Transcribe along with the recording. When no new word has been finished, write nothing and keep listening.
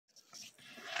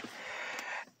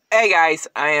Hey guys,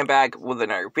 I am back with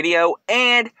another video,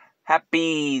 and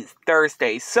happy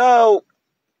Thursday. So,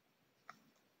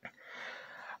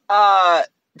 to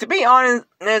be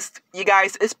honest, you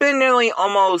guys, it's been nearly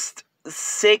almost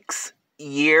 6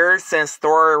 years since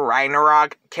Thor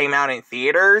Ragnarok came out in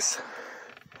theaters.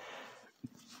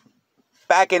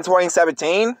 Back in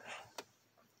 2017.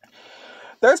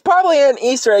 There's probably an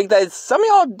Easter egg that some of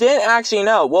y'all didn't actually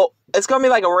know. Well, it's going to be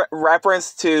like a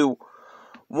reference to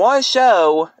one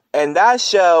show, and that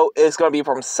show is going to be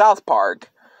from South Park.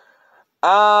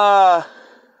 I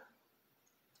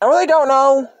really don't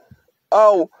know.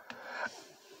 I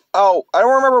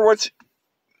don't remember which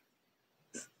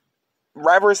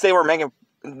reference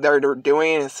they're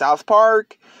doing in South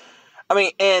Park. I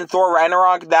mean, in Thor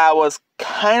Ragnarok, that was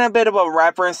kind of a bit of a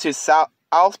reference to South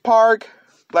Park.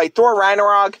 Like, Thor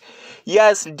Ragnarok,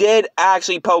 yes, did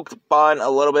actually poke fun a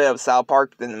little bit of South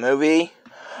Park in the movie.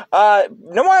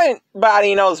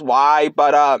 Nobody knows why,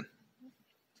 but,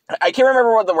 I can't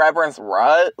remember what the reference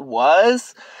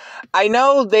was. I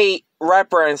know they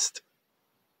referenced,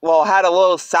 had a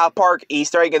little South Park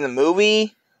Easter egg in the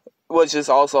movie, which is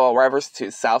also a reference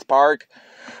to South Park.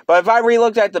 But if I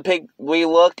relook at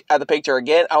the picture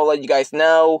again, I'll let you guys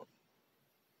know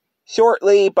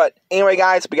shortly. But anyway,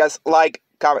 guys, like,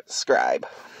 comment, subscribe.